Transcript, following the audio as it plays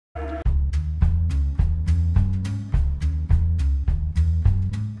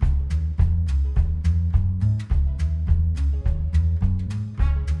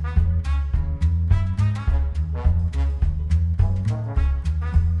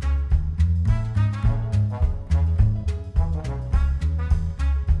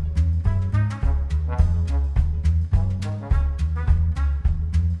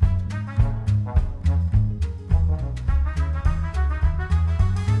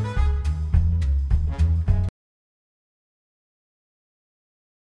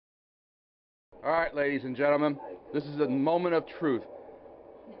Alright, ladies and gentlemen, this is a moment of truth.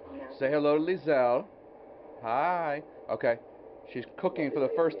 Say hello to Lizelle. Hi. Okay, she's cooking for the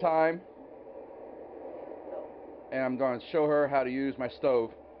first time, and I'm going to show her how to use my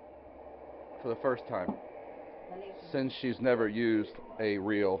stove for the first time, since she's never used a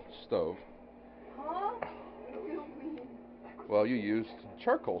real stove. Well, you used a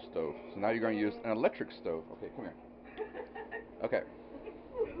charcoal stove, so now you're going to use an electric stove. Okay, come here. Okay.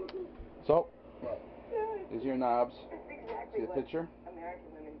 So, these are your knobs. See the picture?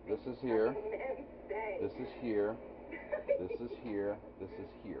 This is here. This is here. This is here. This is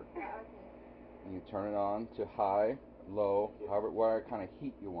here. And you turn it on to high, low, however, whatever kind of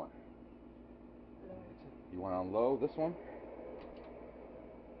heat you want. You want it on low, this one?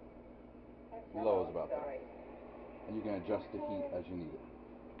 Low is about there. And you can adjust the heat as you need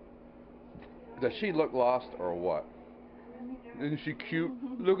it. Does she look lost or what? Isn't she cute?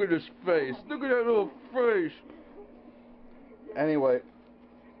 Look at his face. Look at that little face. Anyway,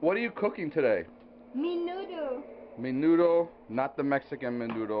 what are you cooking today? Menudo. Menudo, not the Mexican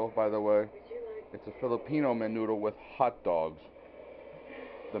menudo, by the way. It's a Filipino menudo with hot dogs.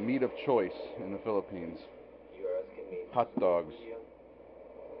 The meat of choice in the Philippines. Hot dogs.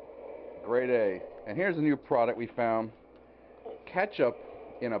 Grade A. And here's a new product we found. Ketchup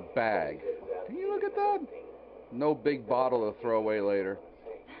in a bag. Can you look at that? No big bottle to throw away later.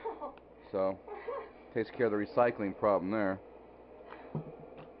 So, takes care of the recycling problem there.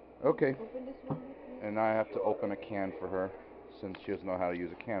 Okay. And now I have to open a can for her, since she doesn't know how to use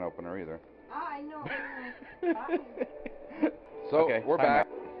a can opener either. I know. So, okay, we're back.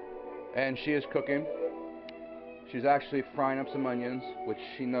 And she is cooking. She's actually frying up some onions, which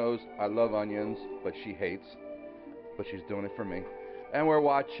she knows I love onions, but she hates. But she's doing it for me. And we're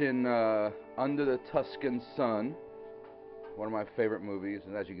watching Under the Tuscan Sun, one of my favorite movies.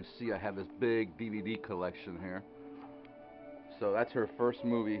 And as you can see, I have this big DVD collection here. So that's her first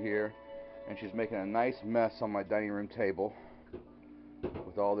movie here. And she's making a nice mess on my dining room table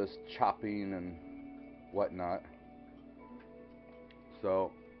with all this chopping and whatnot.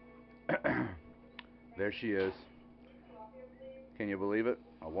 So, there she is. Can you believe it?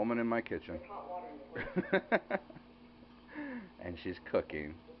 A woman in my kitchen. And she's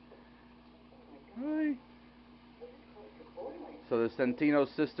cooking. Hi. So the Centino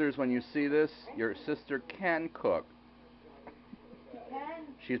sisters, when you see this, your sister can cook.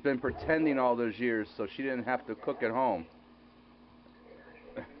 She's been pretending all those years so she didn't have to cook at home.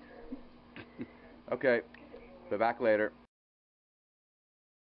 Okay, be back later.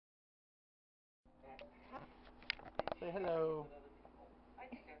 Say hello.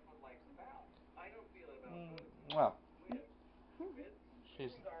 Well,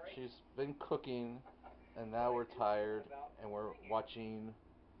 she's been cooking, and now we're tired, and we're watching.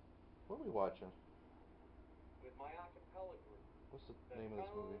 What are we watching? What's the name of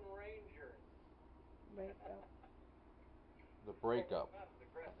this movie? Breakup. The Breakup.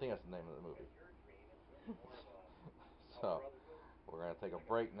 I think that's the name of the movie. So, we're going to take a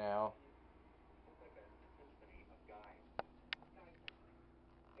break now.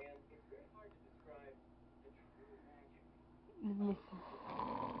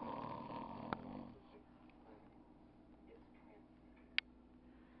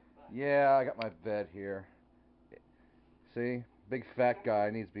 Yeah, I got my bed here. See? Big fat guy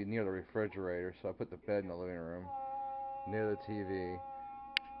needs to be near the refrigerator, so I put the bed in the living room, near the TV,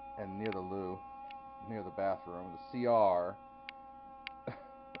 and near the loo, near the bathroom, the CR,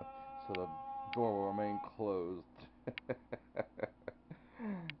 so the door will remain closed.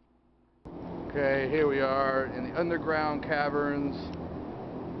 Okay, here we are in the underground caverns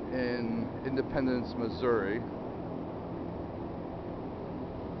in Independence, Missouri.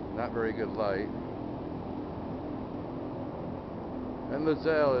 Not very good light. And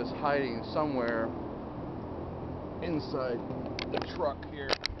Lizelle is hiding somewhere inside the truck here.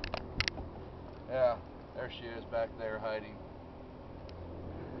 Yeah, there she is back there hiding.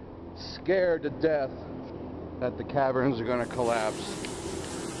 Scared to death that the caverns are going to collapse.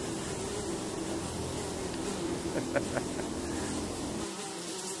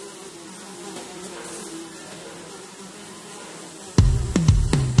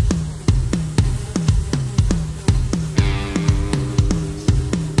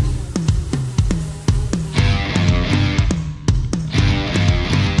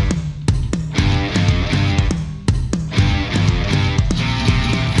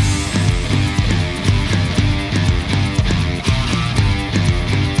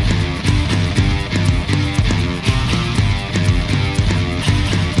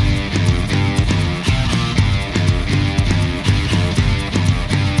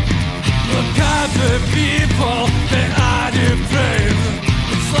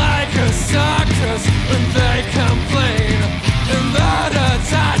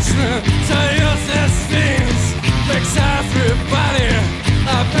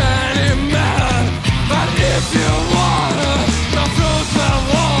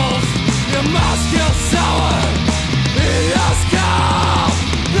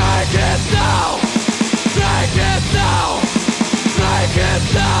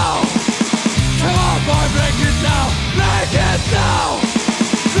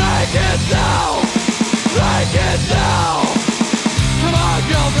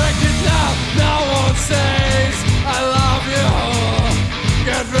 down. No one says I love you.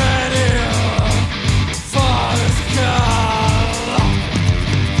 Get ready for this call.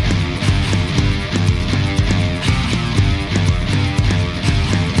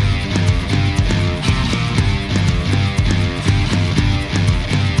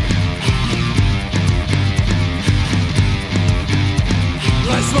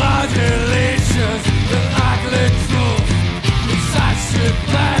 Let's watch delicious, the ugly truth. It's such a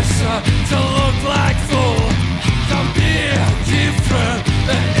pleasure to look like fool. Don't be different,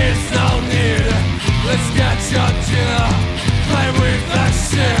 there is no need. Let's get your dinner, play with the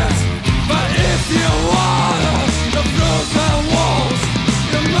shit. But if you want the broken walls,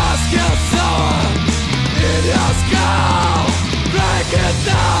 you must kill someone in your skull. Break it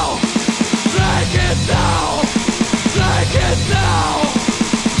down, break it down, break it down.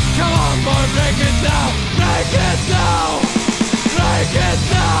 Come on, boy, break it down, break it down, break it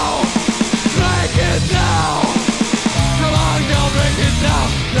down, break it down. Come on, girl, break it down.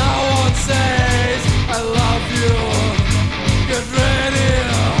 No one says I love you. Get ready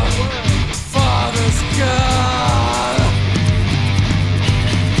for this gun.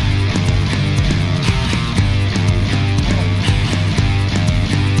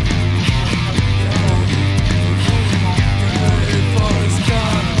 Get ready for this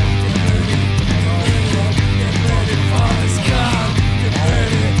gun. Get ready for this gun. Get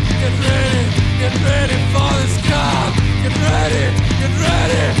ready, get ready, get ready for this gun. Get ready, get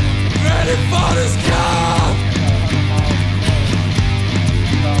ready, get ready for this gun.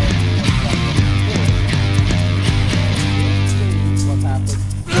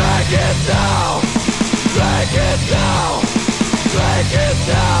 Break it down, break it down, break it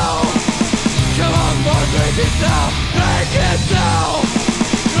down. Come on, boy, break it down, break it down,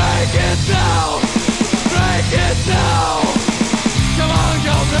 break it down, break it down. Come on,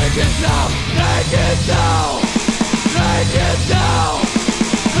 girl, break it down, break it down, break it down,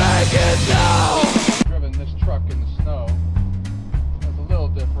 break it down. Driven this truck in the snow. It's a little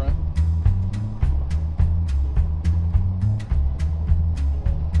different.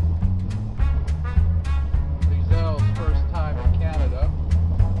 Lizelle's first time in Canada,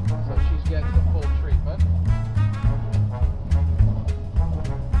 so she's getting the full treatment.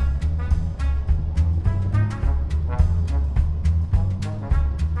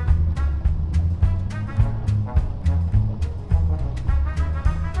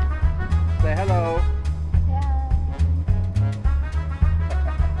 Say hello.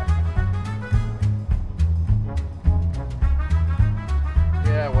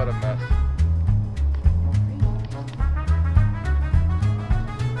 Yeah, what a mess.